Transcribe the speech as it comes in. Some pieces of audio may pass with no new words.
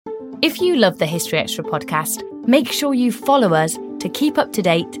If you love the History Extra podcast, make sure you follow us to keep up to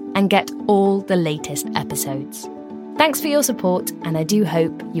date and get all the latest episodes. Thanks for your support, and I do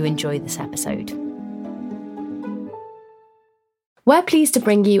hope you enjoy this episode. We're pleased to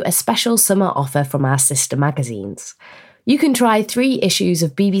bring you a special summer offer from our sister magazines. You can try 3 issues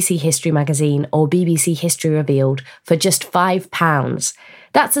of BBC History Magazine or BBC History Revealed for just £5.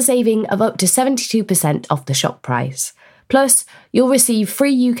 That's a saving of up to 72% off the shop price. Plus, you'll receive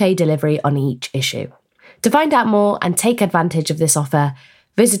free UK delivery on each issue. To find out more and take advantage of this offer,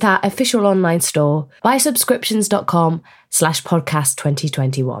 visit our official online store,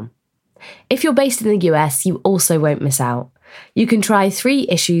 buysubscriptions.com/podcast2021. If you're based in the US, you also won't miss out. You can try 3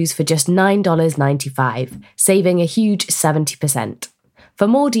 issues for just $9.95, saving a huge 70%. For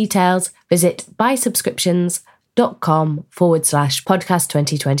more details, visit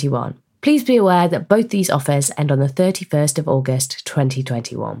buysubscriptions.com/podcast2021. Please be aware that both these offers end on the 31st of August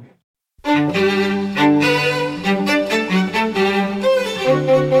 2021.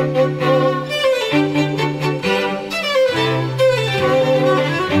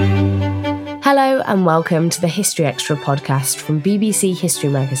 Hello and welcome to the History Extra podcast from BBC History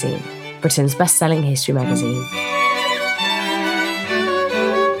Magazine, Britain's best-selling history magazine.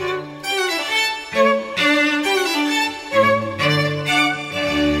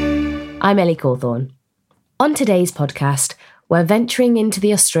 I'm Ellie Cawthorne. On today's podcast, we're venturing into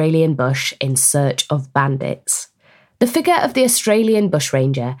the Australian bush in search of bandits. The figure of the Australian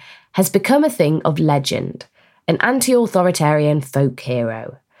bushranger has become a thing of legend, an anti-authoritarian folk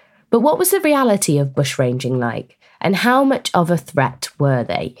hero. But what was the reality of bushranging like, and how much of a threat were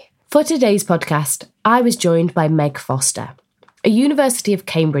they? For today's podcast, I was joined by Meg Foster, a University of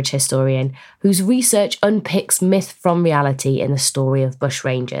Cambridge historian whose research unpicks myth from reality in the story of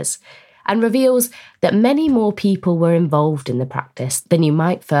bushrangers, and reveals that many more people were involved in the practice than you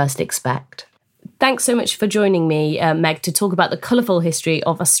might first expect. Thanks so much for joining me, Meg, to talk about the colourful history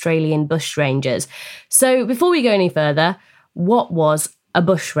of Australian bushrangers. So before we go any further, what was a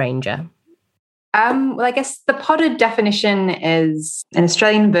bushranger? Well, I guess the potted definition is an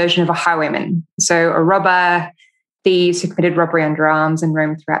Australian version of a highwayman. So a robber, thieves who committed robbery under arms and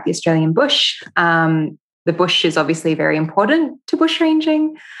roamed throughout the Australian bush. The bush is obviously very important to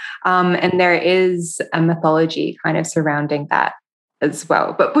bushranging, and there is a mythology kind of surrounding that as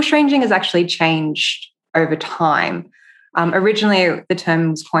well. But bushranging has actually changed over time. Originally, the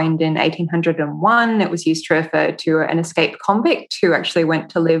term was coined in 1801. It was used to refer to an escaped convict who actually went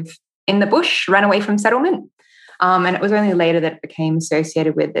to live in the bush, ran away from settlement. And it was only later that it became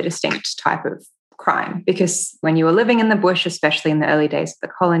associated with a distinct type of crime, because when you were living in the bush, especially in the early days of the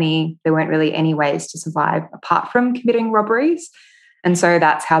colony, there weren't really any ways to survive apart from committing robberies. And so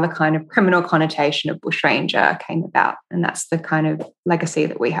that's how the kind of criminal connotation of bushranger came about. And that's the kind of legacy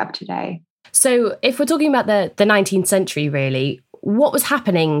that we have today. So if we're talking about the 19th century, really, what was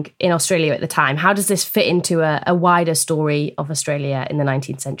happening in Australia at the time? How does this fit into a wider story of Australia in the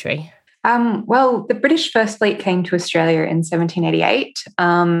 19th century? Well, the British First Fleet came to Australia in 1788,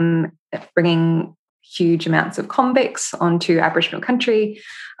 bringing huge amounts of convicts onto Aboriginal country.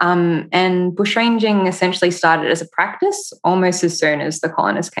 And bushranging essentially started as a practice almost as soon as the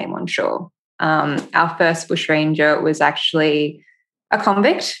colonists came on shore. Our first bushranger was actually a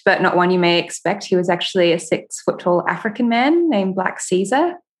convict, but not one you may expect. He was actually a 6-foot-tall African man named Black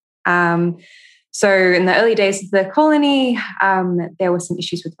Caesar. So in the early days of the colony, there were some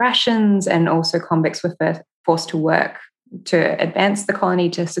issues with rations, and also convicts were forced to work to advance the colony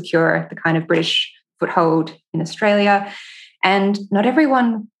to secure the kind of British foothold in Australia. And not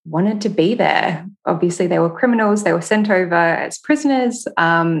everyone wanted to be there. Obviously, they were criminals. They were sent over as prisoners.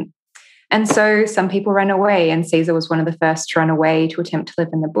 And so some people ran away, and Caesar was one of the first to run away to attempt to live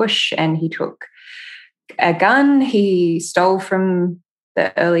in the bush. And he took a gun, he stole from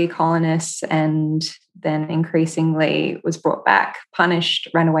the early colonists, and then increasingly was brought back, punished,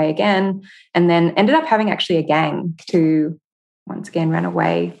 ran away again, and then ended up having actually a gang to once again ran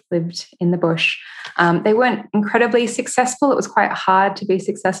away, lived in the bush. They weren't incredibly successful. It was quite hard to be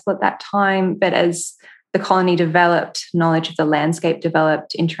successful at that time. But as the colony developed, knowledge of the landscape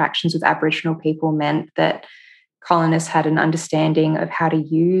developed, interactions with Aboriginal people meant that colonists had an understanding of how to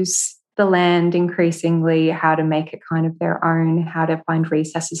use the land increasingly, how to make it kind of their own, how to find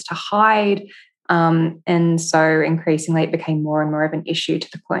recesses to hide. And so increasingly it became more and more of an issue to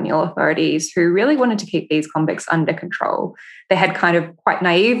the colonial authorities, who really wanted to keep these convicts under control. They had kind of quite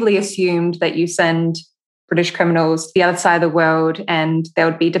naively assumed that you send British criminals to the other side of the world and they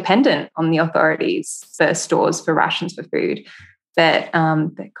would be dependent on the authorities for stores, for rations, for food. But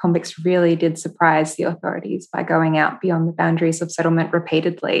the convicts really did surprise the authorities by going out beyond the boundaries of settlement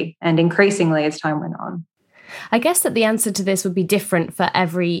repeatedly and increasingly as time went on. I guess that the answer to this would be different for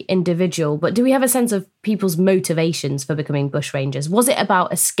every individual, but do we have a sense of people's motivations for becoming bushrangers? Was it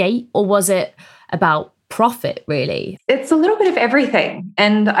about escape or was it about profit, really? It's a little bit of everything.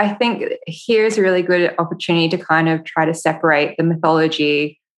 And I think here's a really good opportunity to kind of try to separate the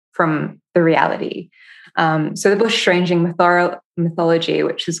mythology from the reality. So the bushranging mythology,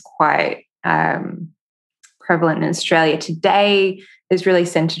 which is quite prevalent in Australia today, is really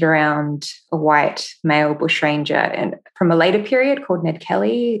centered around a white male bushranger and from a later period called Ned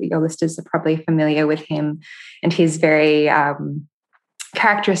Kelly. Your listeners are probably familiar with him and his very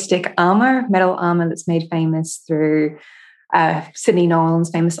characteristic armor, metal armor that's made famous through Sidney Nolan's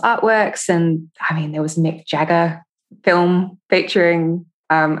famous artworks. And I mean, there was a Mick Jagger film featuring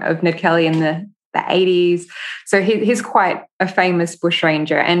of Ned Kelly in the 80s. So he's quite a famous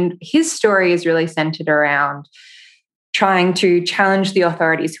bushranger. And his story is really centered around trying to challenge the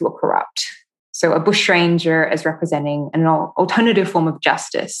authorities who are corrupt. So a bushranger is representing an alternative form of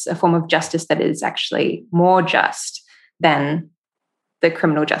justice, a form of justice that is actually more just than the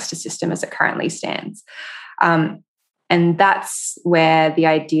criminal justice system as it currently stands. And that's where the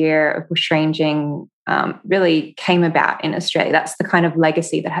idea of bushranging really came about in Australia. That's the kind of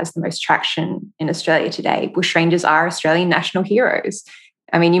legacy that has the most traction in Australia today. Bushrangers are Australian national heroes.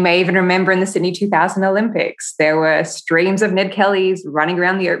 I mean, you may even remember in the Sydney 2000 Olympics, there were streams of Ned Kellys running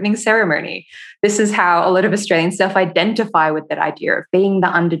around the opening ceremony. This is how a lot of Australians self-identify with that idea of being the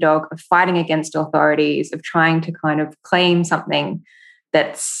underdog, of fighting against authorities, of trying to kind of claim something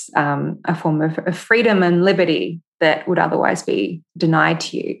that's a form of freedom and liberty that would otherwise be denied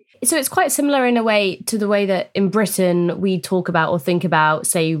to you. So it's quite similar in a way to the way that in Britain we talk about or think about,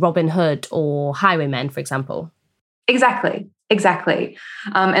 say, Robin Hood or highwaymen, for example. Exactly.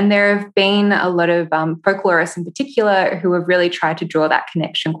 And there have been a lot of folklorists in particular who have really tried to draw that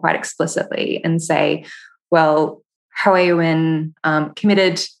connection quite explicitly and say, well, highwaymen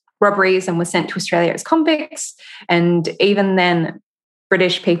committed robberies and were sent to Australia as convicts. And even then,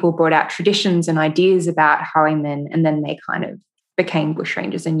 British people brought out traditions and ideas about highwaymen, and then they kind of became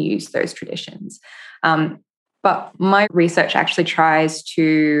bushrangers and used those traditions. But my research actually tries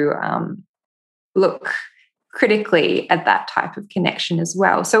to look critically at that type of connection as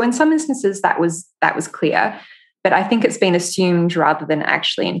well. So in some instances that was clear, but I think it's been assumed rather than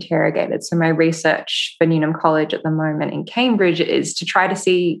actually interrogated. So my research for Newnham College at the moment in Cambridge is to try to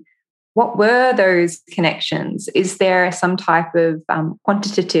see what were those connections. Is there some type of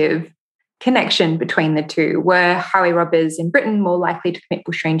quantitative connection between the two? Were highway robbers in Britain more likely to commit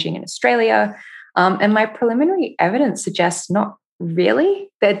bushranging in Australia? And my preliminary evidence suggests not really.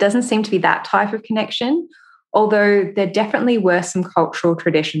 There doesn't seem to be that type of connection, although there definitely were some cultural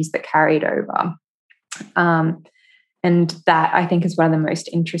traditions that carried over. And that, I think, is one of the most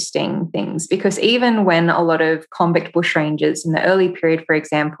interesting things, because even when a lot of convict bushrangers in the early period, for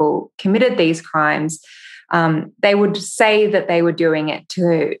example, committed these crimes, they would say that they were doing it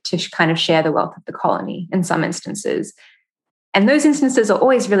to kind of share the wealth of the colony in some instances. And those instances are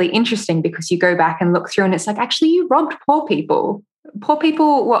always really interesting because you go back and look through and it's like, actually, you robbed poor people. Poor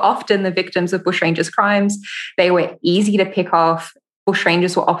people were often the victims of bushrangers' crimes. They were easy to pick off.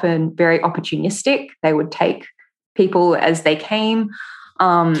 Bushrangers were often very opportunistic. They would take people as they came.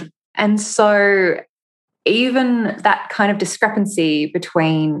 And so even that kind of discrepancy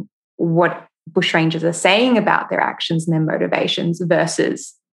between what bushrangers are saying about their actions and their motivations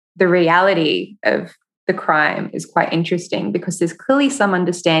versus the reality of the crime is quite interesting, because there's clearly some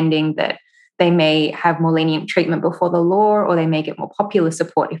understanding that they may have more lenient treatment before the law, or they may get more popular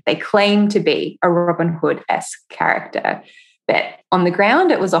support if they claim to be a Robin Hood-esque character. But on the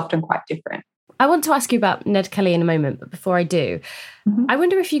ground, it was often quite different. I want to ask you about Ned Kelly in a moment, but before I do, I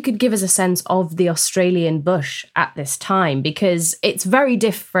wonder if you could give us a sense of the Australian bush at this time, because it's very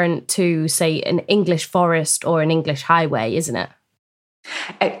different to, say, an English forest or an English highway, isn't it?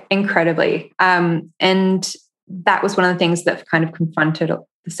 Incredibly. And that was one of the things that kind of confronted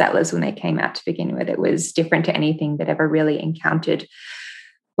the settlers when they came out to begin with. It was different to anything they'd ever really encountered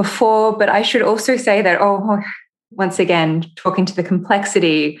before. But I should also say that, once again, talking to the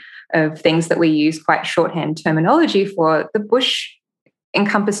complexity of things that we use quite shorthand terminology for, the bush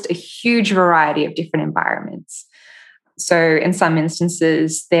encompassed a huge variety of different environments. So in some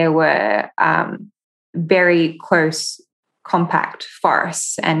instances, there were very close, compact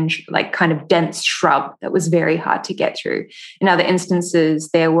forests and like kind of dense shrub that was very hard to get through. In other instances,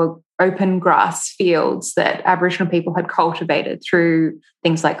 there were open grass fields that Aboriginal people had cultivated through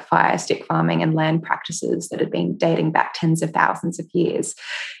things like fire stick farming and land practices that had been dating back tens of thousands of years.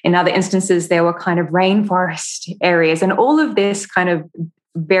 In other instances, there were kind of rainforest areas, and all of this kind of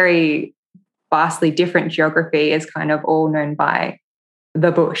very vastly different geography is kind of all known by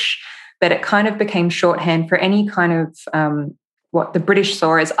the bush. But it kind of became shorthand for any kind of what the British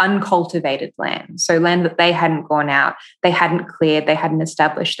saw as uncultivated land. So land that they hadn't gone out, they hadn't cleared, they hadn't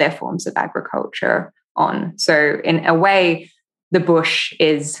established their forms of agriculture on. So in a way, the bush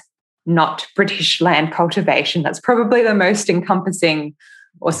is not British land cultivation. That's probably the most encompassing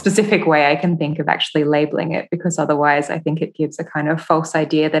or specific way I can think of actually labeling it, because otherwise I think it gives a kind of false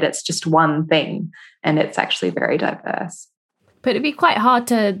idea that it's just one thing, and it's actually very diverse. But it'd be quite hard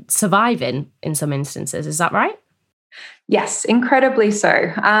to survive in some instances, is that right? Yes, incredibly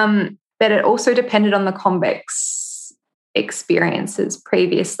so. But it also depended on the convicts' experiences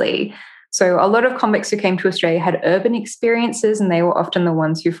previously. So a lot of convicts who came to Australia had urban experiences, and they were often the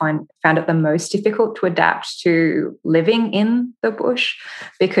ones who found it the most difficult to adapt to living in the bush,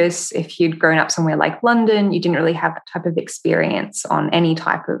 because if you'd grown up somewhere like London, you didn't really have that type of experience on any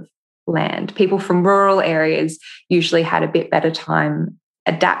type of land. People from rural areas usually had a bit better time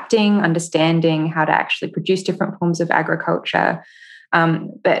adapting, understanding how to actually produce different forms of agriculture.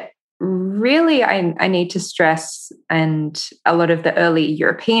 But really, I need to stress, and a lot of the early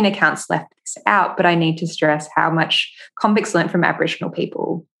European accounts left this out, but I need to stress how much convicts learned from Aboriginal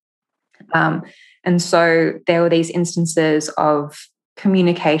people. And so there were these instances of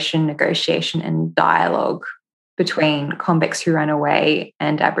communication, negotiation, and dialogue between convicts who ran away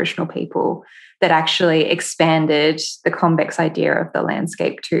and Aboriginal people that actually expanded the convicts' idea of the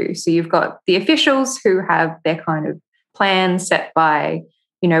landscape too. So you've got the officials who have their kind of plans set by,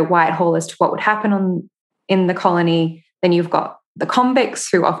 Whitehall as to what would happen in the colony. Then you've got the convicts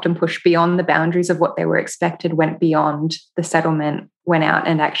who often pushed beyond the boundaries of what they were expected, went beyond the settlement, went out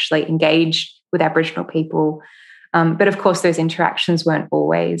and actually engaged with Aboriginal people. But of course, those interactions weren't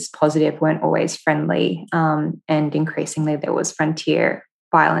always positive, weren't always friendly, and increasingly there was frontier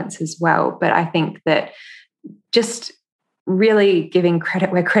violence as well. But I think that just really giving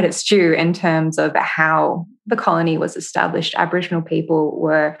credit where credit's due in terms of how the colony was established, Aboriginal people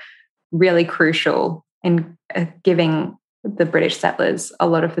were really crucial in giving the British settlers a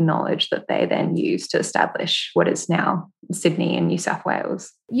lot of the knowledge that they then used to establish what is now Sydney and New South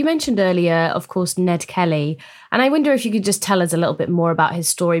Wales. You mentioned earlier, of course, Ned Kelly, and I wonder if you could just tell us a little bit more about his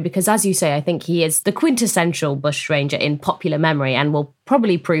story, because as you say, I think he is the quintessential bushranger in popular memory and will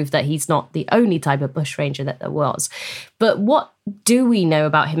probably prove that he's not the only type of bushranger that there was. But what do we know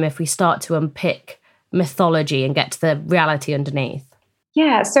about him if we start to unpick mythology and get to the reality underneath?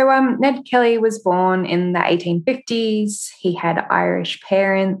 Yeah, so Ned Kelly was born in the 1850s. He had Irish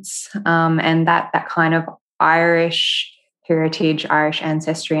parents, and that kind of Irish heritage, Irish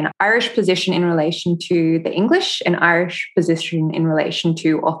ancestry, and Irish position in relation to the English and Irish position in relation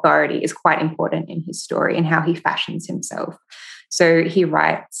to authority is quite important in his story and how he fashions himself. So he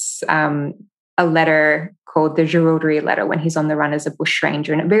writes a letter called the Jerilderie Letter when he's on the run as a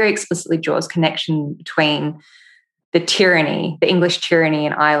bushranger, and it very explicitly draws connection between the tyranny, the English tyranny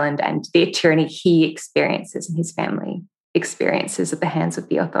in Ireland, and the tyranny he experiences and his family experiences at the hands of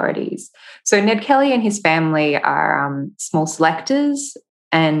the authorities. So Ned Kelly and his family are small selectors,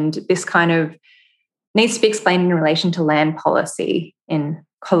 and this kind of needs to be explained in relation to land policy in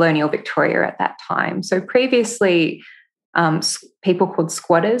colonial Victoria at that time. So previously, people called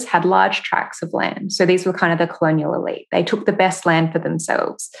squatters had large tracts of land. So these were kind of the colonial elite. They took the best land for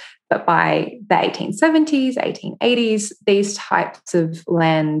themselves. But by the 1870s, 1880s, these types of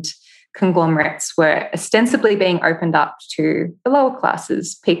land conglomerates were ostensibly being opened up to the lower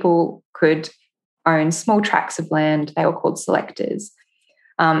classes. People could own small tracts of land. They were called selectors.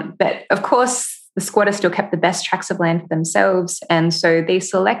 But of course, the squatters still kept the best tracts of land for themselves. And so these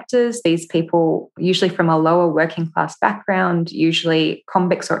selectors, these people, usually from a lower working class background, usually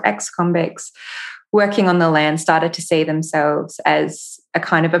convicts or ex-convicts, working on the land, started to see themselves as a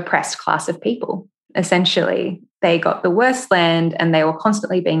kind of oppressed class of people. Essentially, they got the worst land and they were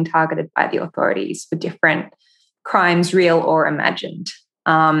constantly being targeted by the authorities for different crimes, real or imagined.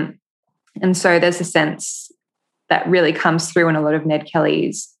 And so there's a sense that really comes through in a lot of Ned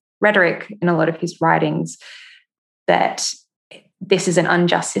Kelly's rhetoric, in a lot of his writings, that this is an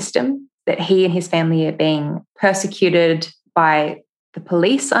unjust system, that he and his family are being persecuted by the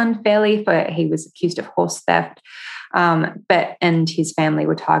police unfairly, for he was accused of horse theft, and his family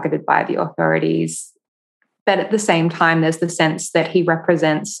were targeted by the authorities. But at the same time, there's the sense that he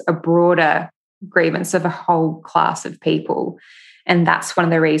represents a broader grievance of a whole class of people. And that's one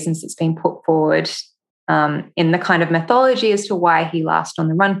of the reasons that's been put forward in the kind of mythology as to why he lasted on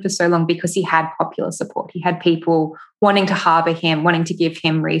the run for so long, because he had popular support. He had people wanting to harbour him, wanting to give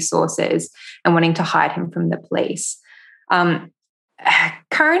him resources, and wanting to hide him from the police.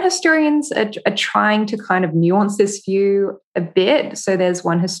 Current historians are trying to kind of nuance this view a bit. So there's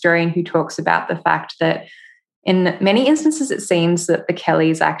one historian who talks about the fact that in many instances, it seems that the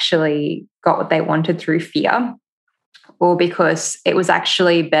Kellys actually got what they wanted through fear, or because it was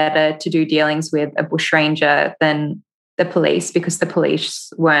actually better to do dealings with a bushranger than the police, because the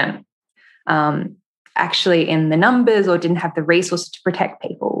police weren't actually in the numbers or didn't have the resources to protect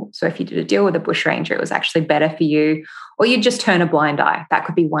people. So if you did a deal with a bushranger, it was actually better for you, or you'd just turn a blind eye. That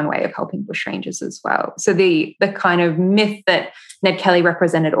could be one way of helping bushrangers as well. So the kind of myth that Ned Kelly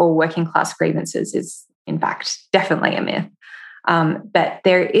represented all working class grievances is, in fact, definitely a myth. But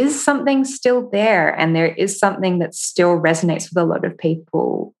there is something still there, and there is something that still resonates with a lot of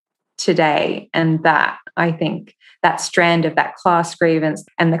people today. And that, I think, that strand of that class grievance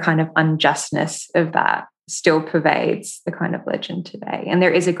and the kind of unjustness of that still pervades the kind of legend today. And there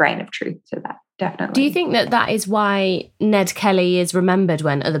is a grain of truth to that, definitely. Do you think that that is why Ned Kelly is remembered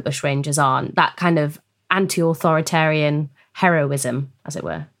when other bushrangers aren't? That kind of anti-authoritarian heroism, as it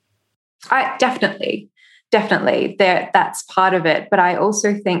were? Definitely. That's part of it. But I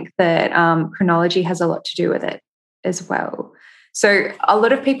also think that chronology has a lot to do with it as well. So a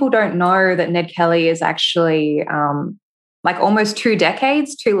lot of people don't know that Ned Kelly is actually like almost 2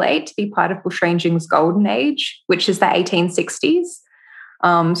 decades too late to be part of bushrangering's golden age, which is the 1860s.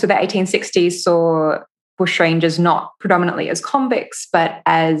 So the 1860s saw bushrangers not predominantly as convicts, but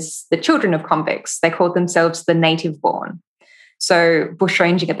as the children of convicts. They called themselves the native born. So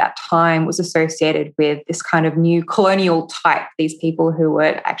bushranging at that time was associated with this kind of new colonial type, these people who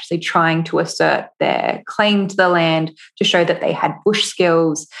were actually trying to assert their claim to the land, to show that they had bush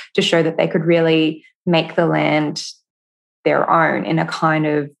skills, to show that they could really make the land their own in a kind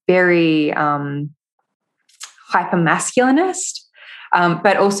of very hyper-masculinist,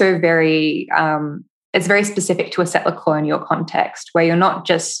 but also very, it's very specific to a settler colonial context, where you're not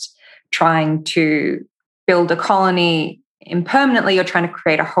just trying to build a colony impermanently, you're trying to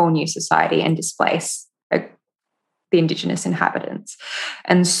create a whole new society and displace the Indigenous inhabitants.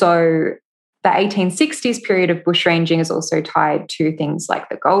 And so the 1860s period of bushranging is also tied to things like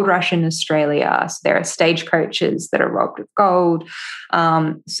the gold rush in Australia. So there are stagecoaches that are robbed of gold.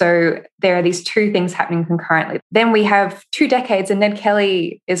 So there are these two things happening concurrently. Then we have 2 decades, and Ned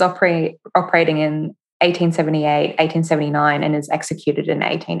Kelly is operating in 1878, 1879, and is executed in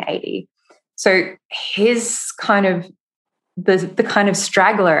 1880. So his kind of the kind of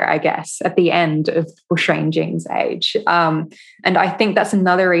straggler, I guess, at the end of bushranging's age. And I think that's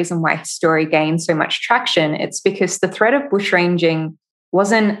another reason why his story gained so much traction. It's because the threat of bushranging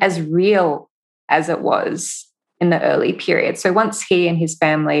wasn't as real as it was in the early period. So once he and his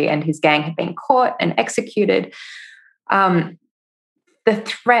family and his gang had been caught and executed, the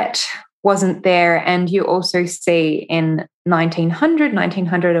threat wasn't there. And you also see in 1900,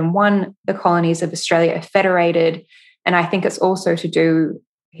 1901, the colonies of Australia are federated. And I think it's also to do,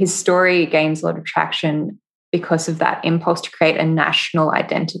 his story gains a lot of traction because of that impulse to create a national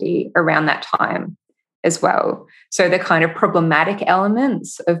identity around that time as well. So the kind of problematic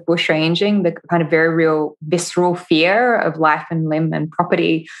elements of bushranging, the kind of very real visceral fear of life and limb and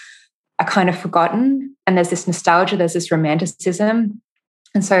property, are kind of forgotten. And there's this nostalgia, there's this romanticism.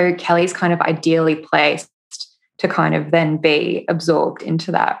 And so Kelly's kind of ideally placed to kind of then be absorbed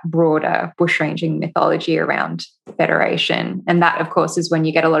into that broader bushranging mythology around federation. And that, of course, is when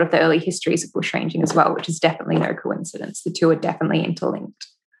you get a lot of the early histories of bushranging as well, which is definitely no coincidence. The two are definitely interlinked.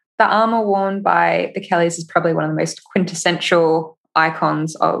 The armour worn by the Kellys is probably one of the most quintessential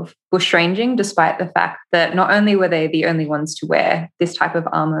icons of bushranging, despite the fact that not only were they the only ones to wear this type of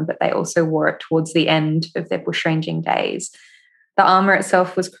armour, but they also wore it towards the end of their bushranging days. The armour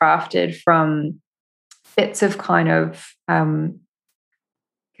itself was crafted from bits of kind of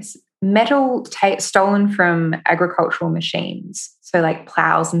metal stolen from agricultural machines, so like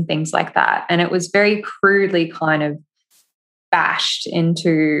plows and things like that. And it was very crudely kind of bashed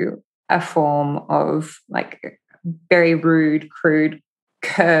into a form of like very rude, crude,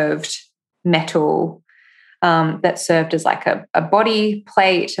 curved metal that served as like a body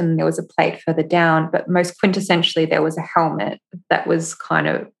plate, and there was a plate further down. But most quintessentially, there was a helmet that was kind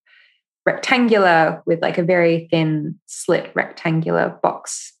of rectangular with like a very thin slit rectangular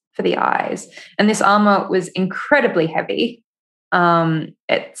box for the eyes. And this armor was incredibly heavy.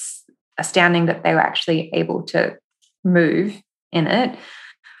 It's astounding that they were actually able to move in it.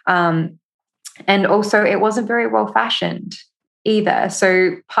 And also it wasn't very well fashioned. either.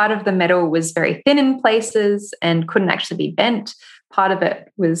 So part of the metal was very thin in places and couldn't actually be bent. Part of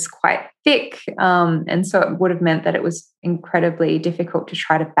it was quite thick. And so it would have meant that it was incredibly difficult to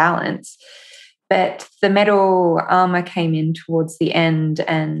try to balance. But the metal armor came in towards the end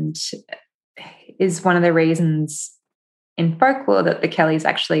and is one of the reasons in folklore that the Kellys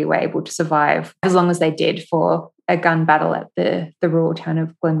actually were able to survive as long as they did for a gun battle at the rural town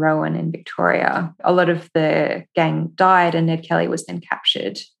of Glenrowan in Victoria. A lot of the gang died and Ned Kelly was then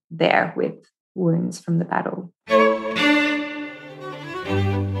captured there with wounds from the battle.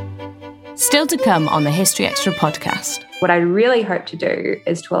 Still to come on the History Extra podcast. What I really hope to do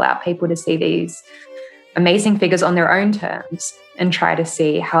is to allow people to see these amazing figures on their own terms and try to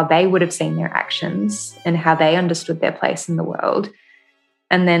see how they would have seen their actions and how they understood their place in the world.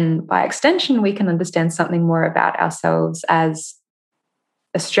 And then by extension, we can understand something more about ourselves as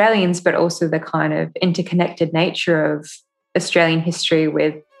Australians, but also the kind of interconnected nature of Australian history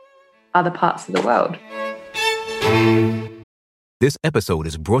with other parts of the world. This episode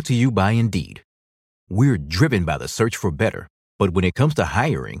is brought to you by Indeed. We're driven by the search for better, but when it comes to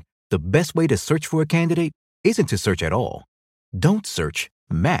hiring, the best way to search for a candidate isn't to search at all. Don't search,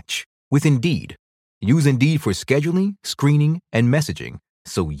 match with Indeed. Use Indeed for scheduling, screening, and messaging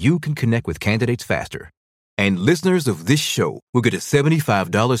so you can connect with candidates faster. And listeners of this show will get a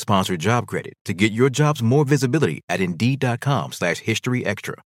 $75 sponsored job credit to get your jobs more visibility at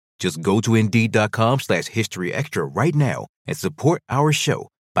Indeed.com/historyextra. Just go to Indeed.com/historyextra right now and support our show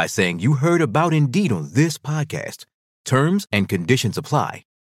by saying you heard about Indeed on this podcast. Terms and conditions apply.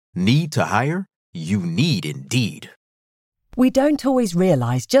 Need to hire? You need Indeed. We don't always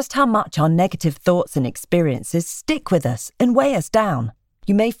realize just how much our negative thoughts and experiences stick with us and weigh us down.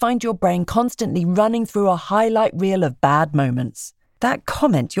 You may find your brain constantly running through a highlight reel of bad moments. That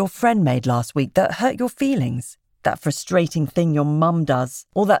comment your friend made last week that hurt your feelings. That frustrating thing your mum does.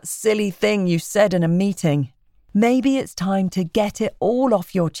 Or that silly thing you said in a meeting. Maybe it's time to get it all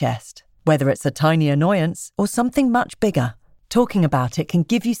off your chest. Whether it's a tiny annoyance or something much bigger, talking about it can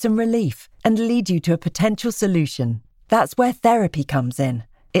give you some relief and lead you to a potential solution. That's where therapy comes in.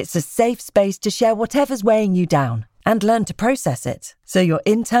 It's a safe space to share whatever's weighing you down and learn to process it, so your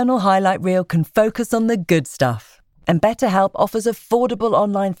internal highlight reel can focus on the good stuff. And BetterHelp offers affordable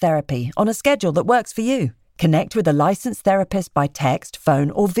online therapy on a schedule that works for you. Connect with a licensed therapist by text,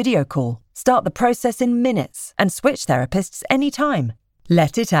 phone, or video call. Start the process in minutes and switch therapists anytime.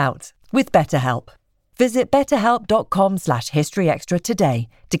 Let it out with BetterHelp. Visit betterhelp.com/historyextra today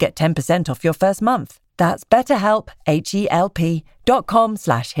to get 10% off your first month. That's BetterHelp,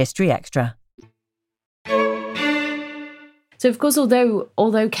 HELP.com/historyextra. So, of course,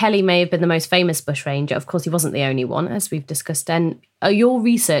 although Kelly may have been the most famous bushranger, of course, he wasn't the only one, as we've discussed. And your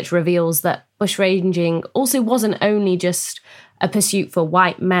research reveals that bushranging also wasn't only just a pursuit for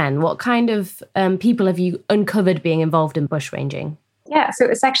white men. What kind of people have you uncovered being involved in bushranging? Yeah, so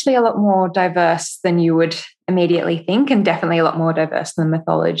it's actually a lot more diverse than you would immediately think, and definitely a lot more diverse than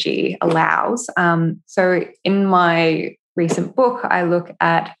mythology allows. So in my recent book, I look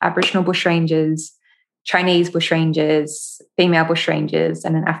at Aboriginal bushrangers, Chinese bushrangers, female bushrangers,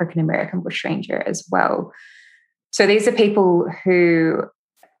 and an African-American bushranger as well. So these are people who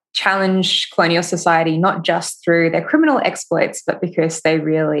challenge colonial society not just through their criminal exploits, but because they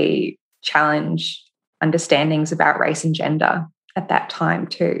really challenge understandings about race and gender at that time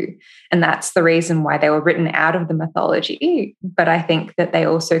too. And that's the reason why they were written out of the mythology. But I think that they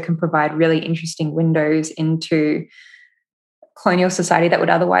also can provide really interesting windows into colonial society that would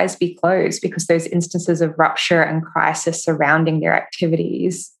otherwise be closed, because those instances of rupture and crisis surrounding their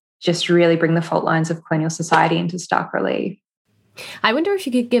activities just really bring the fault lines of colonial society into stark relief. I wonder if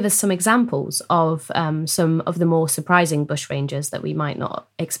you could give us some examples of some of the more surprising bushrangers that we might not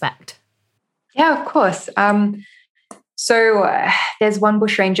expect. Yeah, of course. So there's one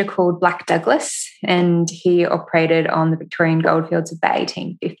bushranger called Black Douglas, and he operated on the Victorian goldfields of the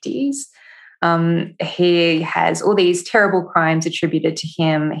 1850s. He has all these terrible crimes attributed to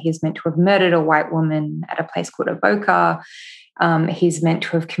him. He's meant to have murdered a white woman at a place called Avoca. He's meant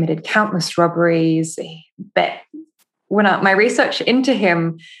to have committed countless robberies. But when my research into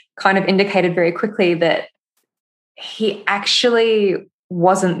him kind of indicated very quickly that he actually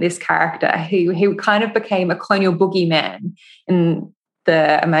wasn't this character. He kind of became a colonial boogeyman in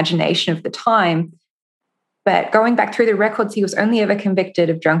the imagination of the time. But going back through the records, he was only ever convicted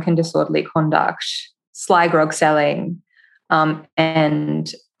of drunken disorderly conduct, sly grog selling,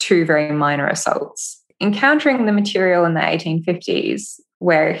 and 2 very minor assaults. Encountering the material in the 1850s,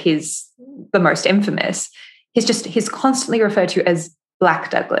 where he's the most infamous, he's constantly referred to as Black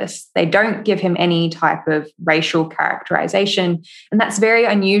Douglas. They don't give him any type of racial characterization. And that's very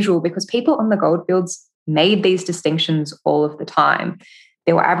unusual because people on the goldfields made these distinctions all of the time.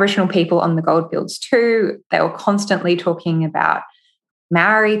 There were Aboriginal people on the goldfields too. They were constantly talking about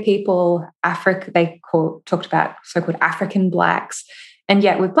Maori people, talked about so-called African blacks. And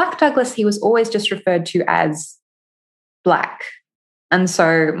yet with Black Douglas, he was always just referred to as Black. And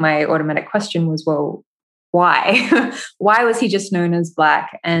so my automatic question was, well, why? Why was he just known as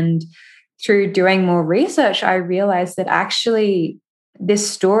Black? And through doing more research, I realized that actually this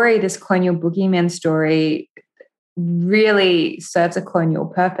story, this colonial boogeyman story, really serves a colonial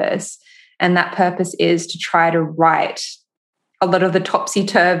purpose. And that purpose is to try to right a lot of the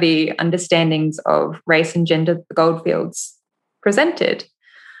topsy-turvy understandings of race and gender the goldfields presented.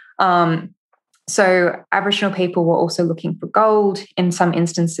 So Aboriginal people were also looking for gold. In some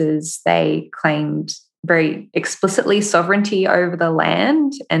instances, they claimed very explicitly sovereignty over the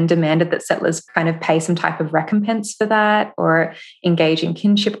land and demanded that settlers kind of pay some type of recompense for that or engage in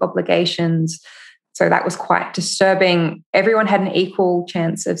kinship obligations. So that was quite disturbing. Everyone had an equal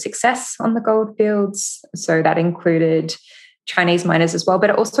chance of success on the goldfields. So that included Chinese miners as well,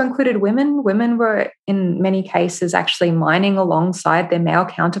 but it also included women. Women were, in many cases, actually mining alongside their male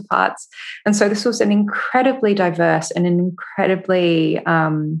counterparts. And so this was an incredibly diverse and an incredibly,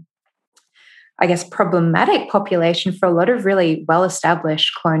 problematic population for a lot of really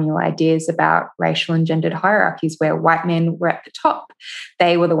well-established colonial ideas about racial and gendered hierarchies, where white men were at the top.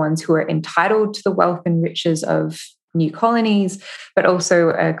 They were the ones who were entitled to the wealth and riches of new colonies, but also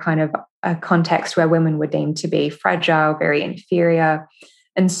a kind of a context where women were deemed to be fragile, very inferior.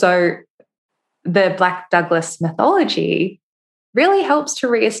 And so the Black Douglas mythology really helps to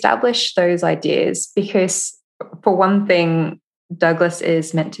reestablish those ideas because, for one thing, Douglas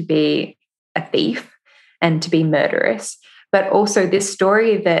is meant to be a thief and to be murderous. But also this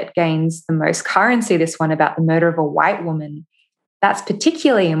story that gains the most currency, this one about the murder of a white woman, that's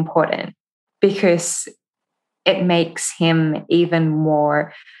particularly important because it makes him even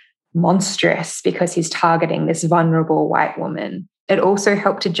more monstrous because he's targeting this vulnerable white woman. It also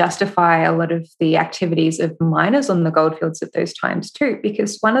helped to justify a lot of the activities of miners on the goldfields at those times too,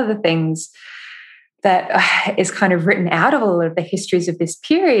 because one of the things that is kind of written out of a lot of the histories of this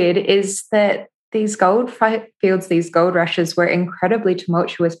period is that these gold fields, these gold rushes were incredibly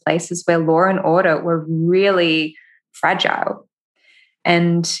tumultuous places where law and order were really fragile.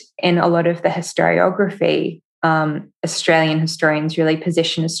 And in a lot of the historiography, Australian historians really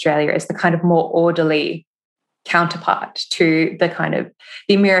position Australia as the kind of more orderly counterpart to the kind of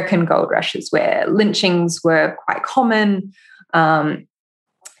the American gold rushes where lynchings were quite common.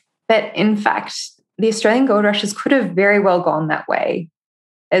 But in fact, the Australian gold rushes could have very well gone that way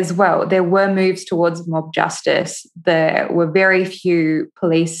as well. There were moves towards mob justice. There were very few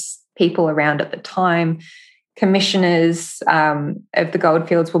police people around at the time. Commissioners of the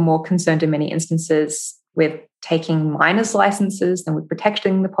goldfields were more concerned in many instances with taking miners' licenses than with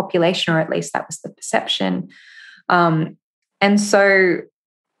protecting the population, or at least that was the perception. And so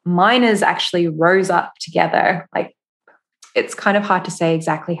miners actually rose up together. Like, it's kind of hard to say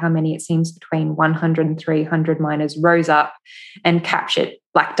exactly how many. It seems between 100 and 300 miners rose up and captured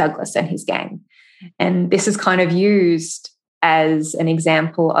Black Douglas and his gang. And this is kind of used as an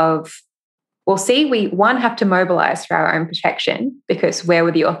example of, well, see, we, one, have to mobilize for our own protection because where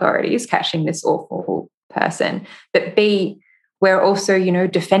were the authorities catching this awful person? But B, we're also,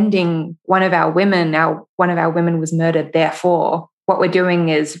 defending one of our women. One of our women was murdered. Therefore, what we're doing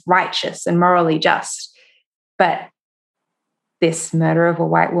is righteous and morally just. But this murder of a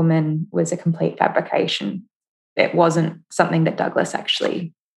white woman was a complete fabrication. It wasn't something that Douglas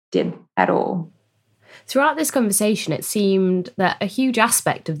actually did at all. Throughout this conversation, it seemed that a huge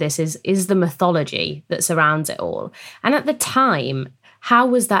aspect of this is the mythology that surrounds it all. And at the time, how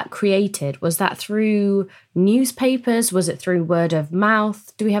was that created? Was that through newspapers? Was it through word of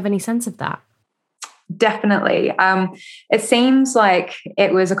mouth? Do we have any sense of that? Definitely. It seems like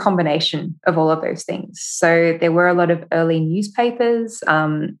it was a combination of all of those things. So there were a lot of early newspapers,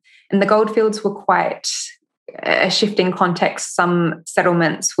 and the goldfields were quite a shifting context. Some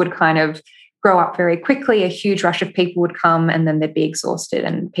settlements would kind of grow up very quickly. A huge rush of people would come and then they'd be exhausted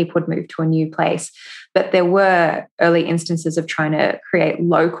and people would move to a new place. But there were early instances of trying to create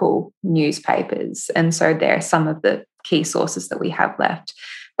local newspapers. And so there are some of the key sources that we have left.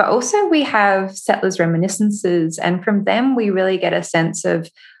 But also we have settlers' reminiscences, and from them we really get a sense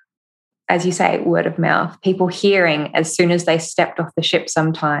of, as you say, word of mouth, people hearing as soon as they stepped off the ship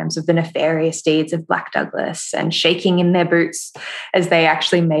sometimes of the nefarious deeds of Black Douglas and shaking in their boots as they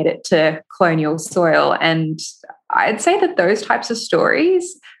actually made it to colonial soil. And I'd say that those types of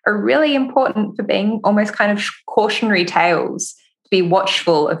stories are really important for being almost kind of cautionary tales, to be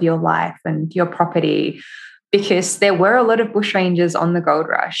watchful of your life and your property, because there were a lot of bushrangers on the gold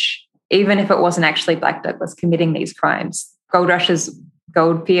rush, even if it wasn't actually Black Douglas committing these crimes. Gold rushes,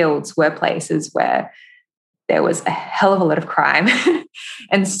 gold fields were places where there was a hell of a lot of crime.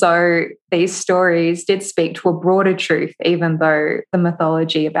 And so these stories did speak to a broader truth, even though the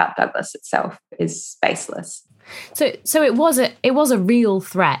mythology about Douglas itself is baseless. So it was a real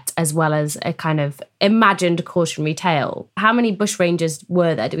threat as well as a kind of imagined cautionary tale. How many bushrangers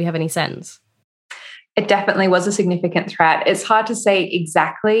were there? Do we have any sense? It definitely was a significant threat. It's hard to say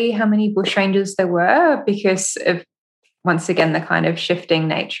exactly how many bushrangers there were because of, once again, the kind of shifting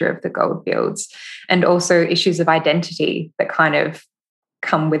nature of the goldfields and also issues of identity that kind of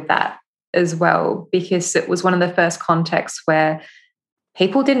come with that as well, because it was one of the first contexts where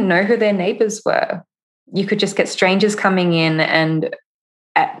people didn't know who their neighbours were. You could just get strangers coming in, and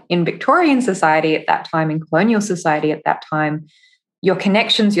in Victorian society at that time, in colonial society at that time, your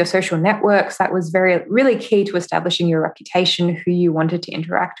connections, your social networks, that was really key to establishing your reputation, who you wanted to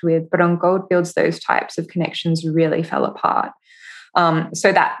interact with. But on goldfields, those types of connections really fell apart.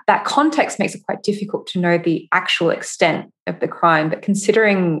 So that context makes it quite difficult to know the actual extent of the crime. But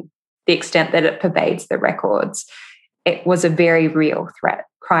considering the extent that it pervades the records, it was a very real threat.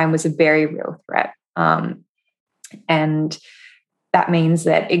 Crime was a very real threat. And that means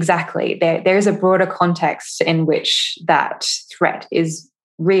that exactly there is a broader context in which that threat is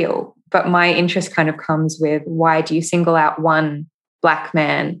real. But my interest kind of comes with, why do you single out one Black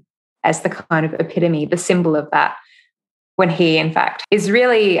man as the kind of epitome, the symbol of that, when he, in fact, is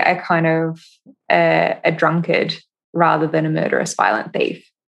really a kind of a drunkard rather than a murderous, violent thief?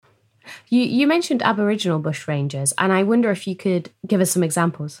 You mentioned Aboriginal bushrangers, and I wonder if you could give us some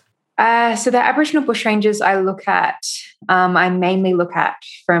examples. So the Aboriginal bushrangers I mainly look at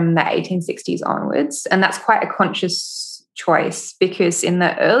from the 1860s onwards, and that's quite a conscious choice because in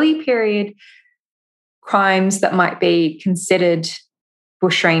the early period, crimes that might be considered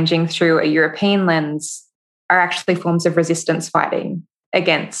bushranging through a European lens are actually forms of resistance fighting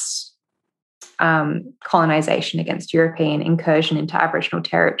against colonisation, against European incursion into Aboriginal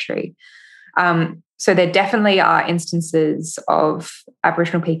territory. So there definitely are instances of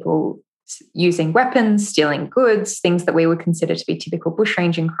Aboriginal people using weapons, stealing goods, things that we would consider to be typical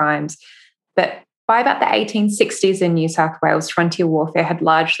bushranging crimes. But by about the 1860s in New South Wales, frontier warfare had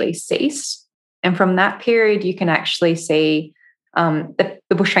largely ceased. And from that period, you can actually see the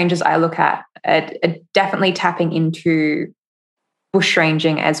bushrangers I look at are definitely tapping into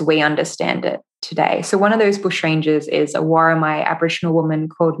bushranging as we understand it today. So one of those bushrangers is a Warramai Aboriginal woman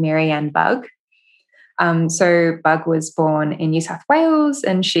called Mary Ann Bugg. So Bugg was born in New South Wales,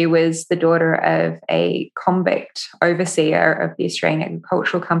 and she was the daughter of a convict overseer of the Australian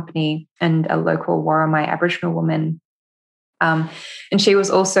Agricultural Company and a local Warramai Aboriginal woman. And she was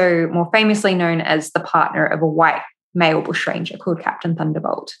also more famously known as the partner of a white male bushranger called Captain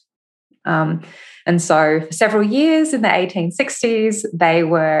Thunderbolt. And so for several years in the 1860s, they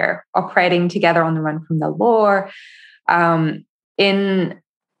were operating together on the run from the law. In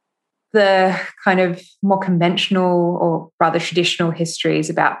the kind of more conventional or rather traditional histories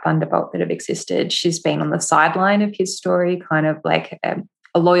about Thunderbolt that have existed, she's been on the sideline of his story, kind of like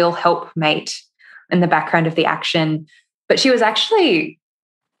a loyal helpmate in the background of the action. But she was actually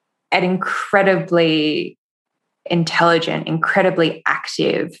an incredibly intelligent, incredibly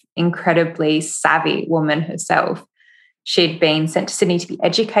active, incredibly savvy woman herself. She'd been sent to Sydney to be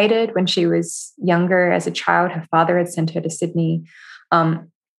educated when she was younger as a child. Her father had sent her to Sydney.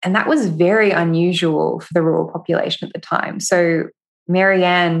 And that was very unusual for the rural population at the time. So Mary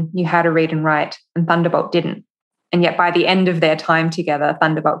Ann knew how to read and write, and Thunderbolt didn't. And yet by the end of their time together,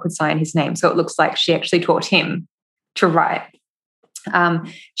 Thunderbolt could sign his name. So it looks like she actually taught him to write.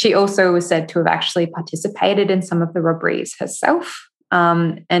 She also was said to have actually participated in some of the robberies herself.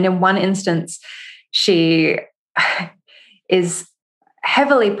 And in one instance, she is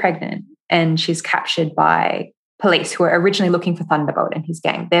heavily pregnant and she's captured by police who are originally looking for Thunderbolt and his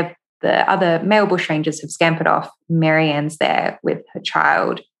gang. The other male bushrangers have scampered off. Mary Ann's there with her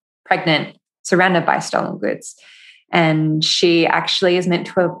child, pregnant, surrounded by stolen goods. And she actually is meant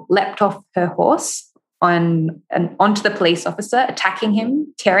to have leapt off her horse onto the police officer, attacking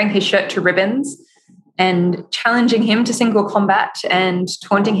him, tearing his shirt to ribbons, and challenging him to single combat and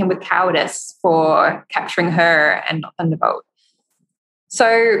taunting him with cowardice for capturing her and not Thunderbolt.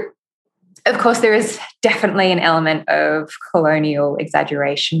 So, of course, there is definitely an element of colonial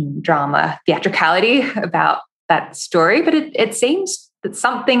exaggeration, drama, theatricality about that story, but it seems that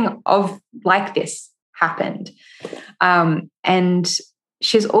something like this happened. And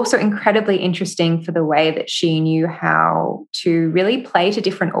she's also incredibly interesting for the way that she knew how to really play to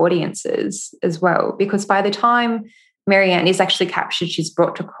different audiences as well, because by the time Marianne is actually captured, she's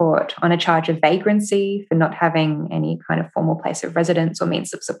brought to court on a charge of vagrancy for not having any kind of formal place of residence or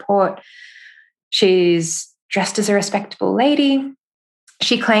means of support. She's dressed as a respectable lady.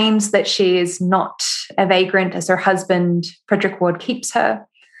 She claims that she is not a vagrant, as her husband, Frederick Ward, keeps her.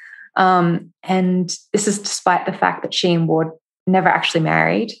 And this is despite the fact that she and Ward never actually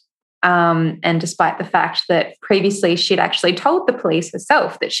married. And despite the fact that previously she'd actually told the police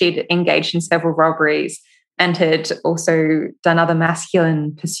herself that she'd engaged in several robberies and had also done other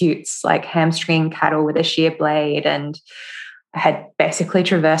masculine pursuits like hamstringing cattle with a shear blade, and had basically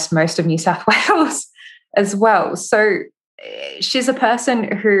traversed most of New South Wales as well. So she's a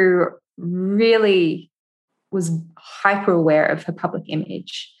person who really was hyper aware of her public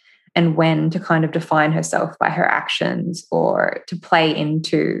image and when to kind of define herself by her actions or to play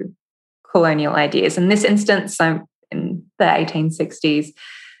into colonial ideas. In this instance, in the 1860s,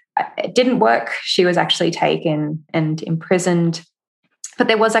 it didn't work. She was actually taken and imprisoned. But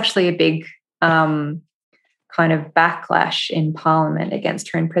there was actually a big kind of backlash in Parliament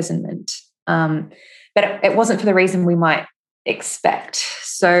against her imprisonment. But it wasn't for the reason we might expect.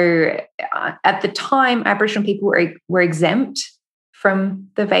 So at the time, Aboriginal people were exempt from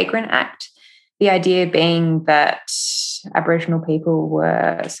the Vagrant Act, the idea being that Aboriginal people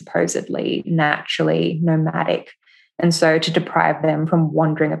were supposedly naturally nomadic. And so to deprive them from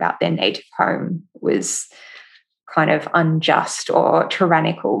wandering about their native home was kind of unjust or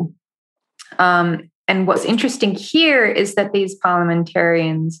tyrannical. And what's interesting here is that these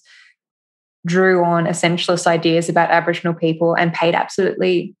parliamentarians drew on essentialist ideas about Aboriginal people and paid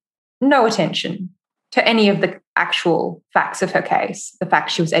absolutely no attention to any of the actual facts of her case, the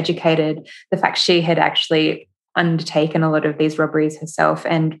fact she was educated, the fact she had actually undertaken a lot of these robberies herself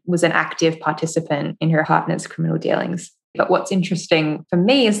and was an active participant in her partner's criminal dealings. But what's interesting for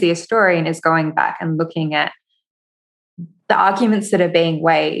me as the historian is going back and looking at the arguments that are being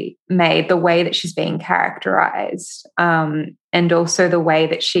made, the way that she's being characterized, and also the way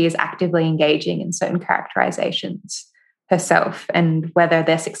that she is actively engaging in certain characterizations herself and whether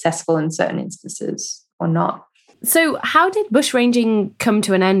they're successful in certain instances or not. So how did bushranging come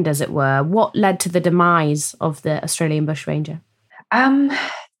to an end, as it were? What led to the demise of the Australian bushranger?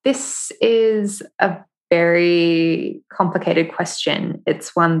 This is a very complicated question.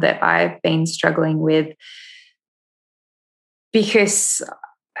 It's one that I've been struggling with because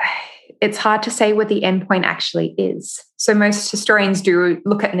it's hard to say what the endpoint actually is. So most historians do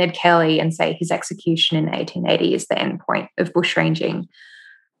look at Ned Kelly and say his execution in 1880 is the endpoint of bushranging.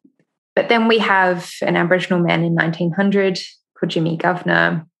 But then we have an Aboriginal man in 1900 called Jimmy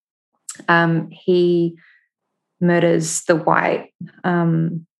Governor. He murders the white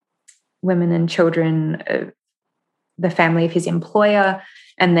women and children of the family of his employer,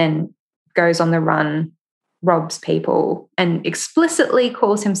 and then goes on the run, robs people, and explicitly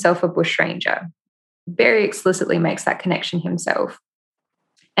calls himself a bushranger. Very explicitly makes that connection himself.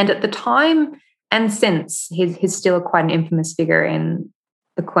 And at the time and since, he's still quite an infamous figure in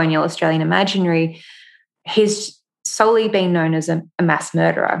the colonial Australian imaginary. He's solely been known as a mass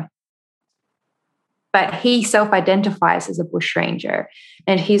murderer. But he self-identifies as a bushranger.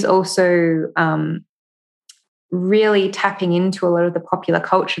 And he's also really tapping into a lot of the popular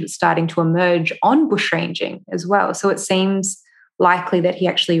culture that's starting to emerge on bushranging as well. So it seems likely that he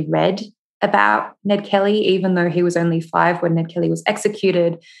actually read about Ned Kelly, even though he was only 5 when Ned Kelly was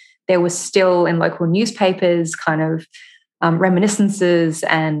executed. There was still in local newspapers kind of reminiscences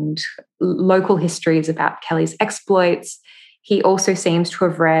and local histories about Kelly's exploits. He also seems to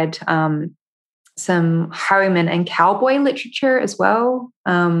have read some highwayman and cowboy literature as well,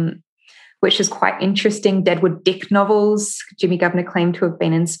 which is quite interesting. Deadwood Dick novels, Jimmy Governor claimed to have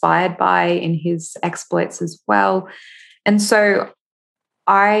been inspired by in his exploits as well. And so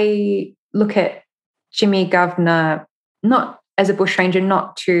I look at Jimmy Governor not as a bushranger,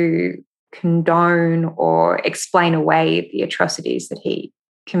 not to condone or explain away the atrocities that he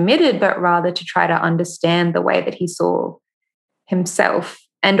committed, but rather to try to understand the way that he saw himself,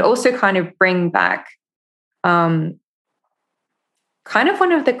 and also kind of bring back kind of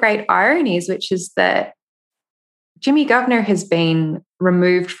one of the great ironies, which is that Jimmy Governor has been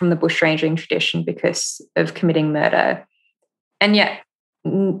removed from the bushranging tradition because of committing murder. And yet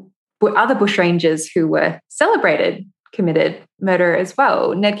other bushrangers who were celebrated committed murder as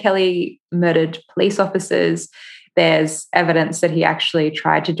well. Ned Kelly murdered police officers, There's evidence that he actually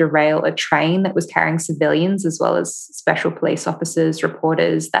tried to derail a train that was carrying civilians as well as special police officers,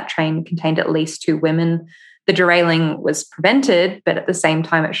 reporters. That train contained at least 2 women. The derailing was prevented, but at the same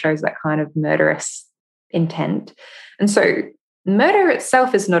time, it shows that kind of murderous intent. And so murder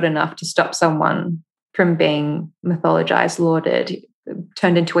itself is not enough to stop someone from being mythologized, lauded,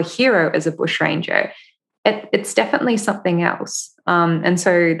 turned into a hero as a bushranger. It's definitely something else. And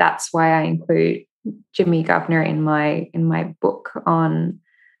so that's why I include Jimmy Governor in my book on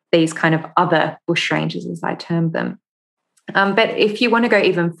these kind of other bushrangers, as I term them. But if you want to go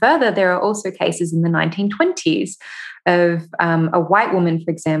even further, there are also cases in the 1920s of a white woman, for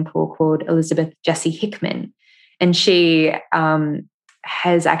example, called Elizabeth Jessie Hickman. And she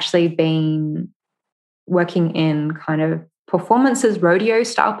has actually been working in kind of performances,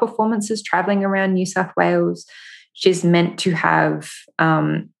 rodeo-style performances, traveling around New South Wales. She's meant to have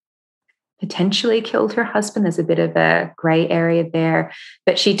potentially killed her husband. There's a bit of a grey area there.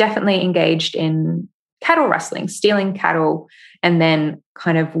 But she definitely engaged in cattle rustling, stealing cattle, and then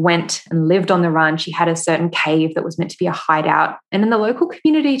kind of went and lived on the run. She had a certain cave that was meant to be a hideout. And in the local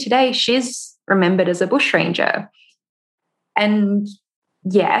community today, she's remembered as a bushranger. And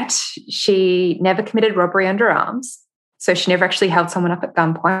yet she never committed robbery under arms. So she never actually held someone up at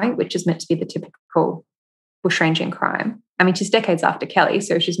gunpoint, which is meant to be the typical bushranging crime. I mean, she's decades after Kelly,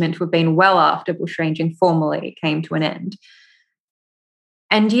 so she's meant to have been well after bushranging formally came to an end.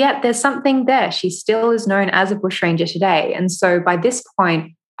 And yet there's something there. She still is known as a bushranger today. And so by this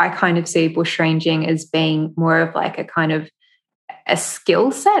point, I kind of see bushranging as being more of like a kind of a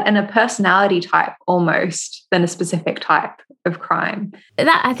skill set and a personality type almost than a specific type of crime.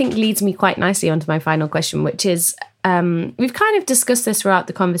 That, I think, leads me quite nicely onto my final question, which is, we've kind of discussed this throughout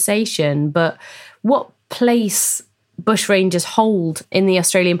the conversation, but what place bushrangers hold in the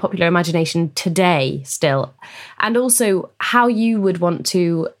Australian popular imagination today still, and also how you would want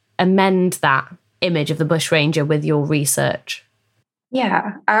to amend that image of the bushranger with your research?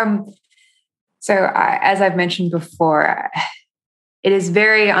 Yeah. As I've mentioned before, it is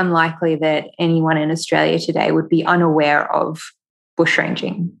very unlikely that anyone in Australia today would be unaware of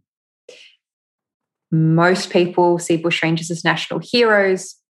bushranging. Most people see bushrangers as national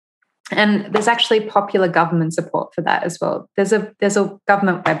heroes, and there's actually popular government support for that as well. There's a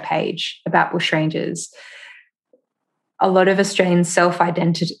government webpage about bushrangers. A lot of Australians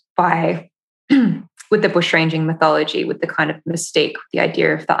self-identify with the bushranging mythology, with the kind of mystique, the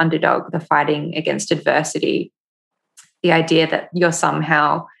idea of the underdog, the fighting against adversity, the idea that you're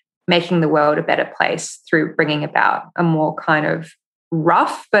somehow making the world a better place through bringing about a more kind of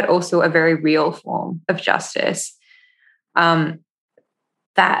rough, but also a very real form of justice.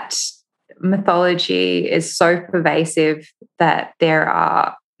 That mythology is so pervasive that there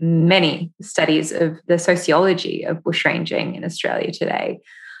are many studies of the sociology of bushranging in Australia today.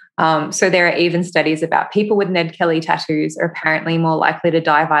 So there are even studies about people with Ned Kelly tattoos are apparently more likely to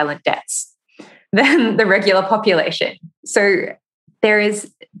die violent deaths than the regular population. So there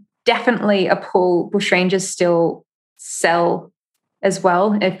is definitely a pull. Bushrangers still sell as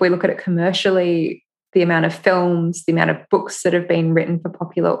well. If we look at it commercially, the amount of films, the amount of books that have been written for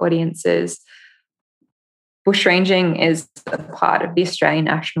popular audiences, bushranging is a part of the Australian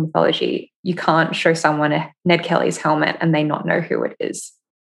national mythology. You can't show someone a Ned Kelly's helmet and they not know who it is,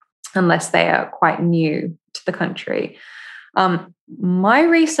 unless they are quite new to the country. My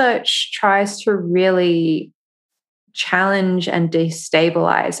research tries to really challenge and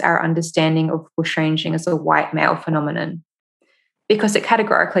destabilize our understanding of bushranging as a white male phenomenon, because it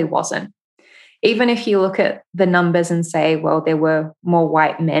categorically wasn't. Even if you look at the numbers and say, well, there were more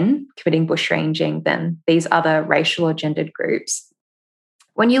white men committing bushranging than these other racial or gendered groups,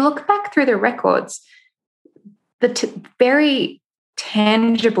 when you look back through the records, the very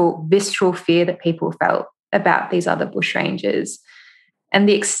tangible, visceral fear that people felt about these other bushrangers and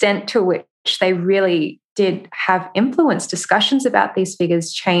the extent to which they really did have influence. Discussions about these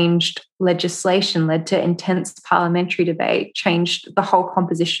figures changed legislation, led to intense parliamentary debate, changed the whole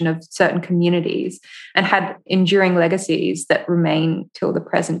composition of certain communities, and had enduring legacies that remain till the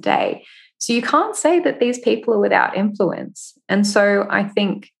present day. So you can't say that these people are without influence. And so I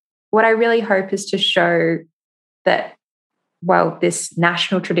think what I really hope is to show that while this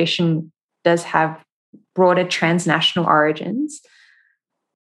national tradition does have broader transnational origins,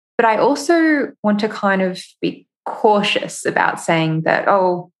 but I also want to kind of be cautious about saying that,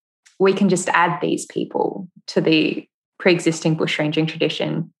 oh, we can just add these people to the pre-existing bushranging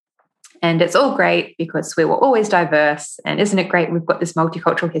tradition. And it's all great because we were always diverse. And isn't it great we've got this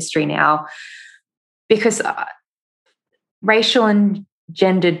multicultural history now? Because racial and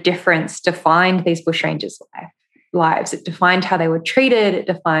gender difference defined these bushrangers' life. lives. It defined how they were treated. It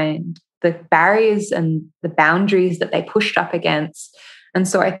defined the barriers and the boundaries that they pushed up against. And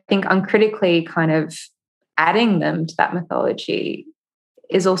so I think uncritically kind of adding them to that mythology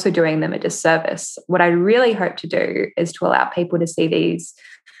is also doing them a disservice. What I really hope to do is to allow people to see these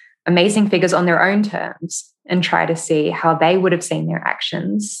amazing figures on their own terms and try to see how they would have seen their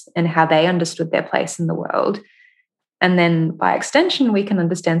actions and how they understood their place in the world. And then by extension, we can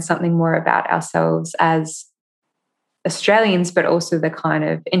understand something more about ourselves as Australians, but also the kind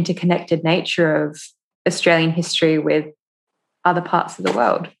of interconnected nature of Australian history with other parts of the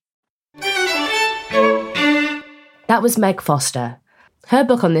world. That was Meg Foster. Her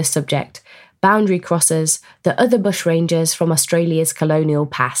book on this subject, Boundary Crossers, The Other Bushrangers from Australia's Colonial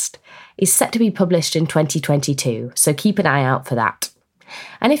Past, is set to be published in 2022, so keep an eye out for that.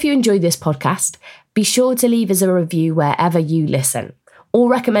 And if you enjoyed this podcast, be sure to leave us a review wherever you listen, or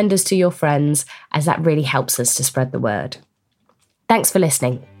recommend us to your friends, as that really helps us to spread the word. Thanks for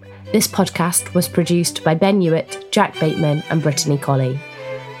listening. This podcast was produced by Ben Hewitt, Jack Bateman and Brittany Colley.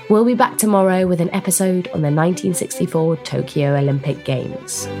 We'll be back tomorrow with an episode on the 1964 Tokyo Olympic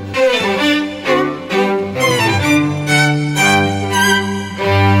Games.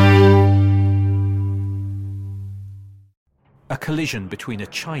 A collision between a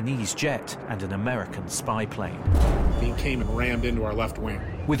Chinese jet and an American spy plane. He came and rammed into our left wing.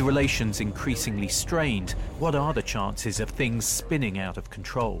 With relations increasingly strained, what are the chances of things spinning out of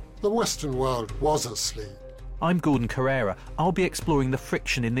control? The Western world was asleep. I'm Gordon Carrera. I'll be exploring the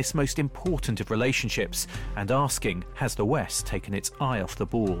friction in this most important of relationships and asking, has the West taken its eye off the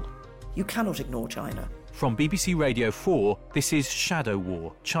ball? You cannot ignore China. From BBC Radio 4, this is Shadow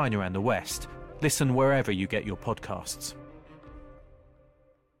War, China and the West. Listen wherever you get your podcasts.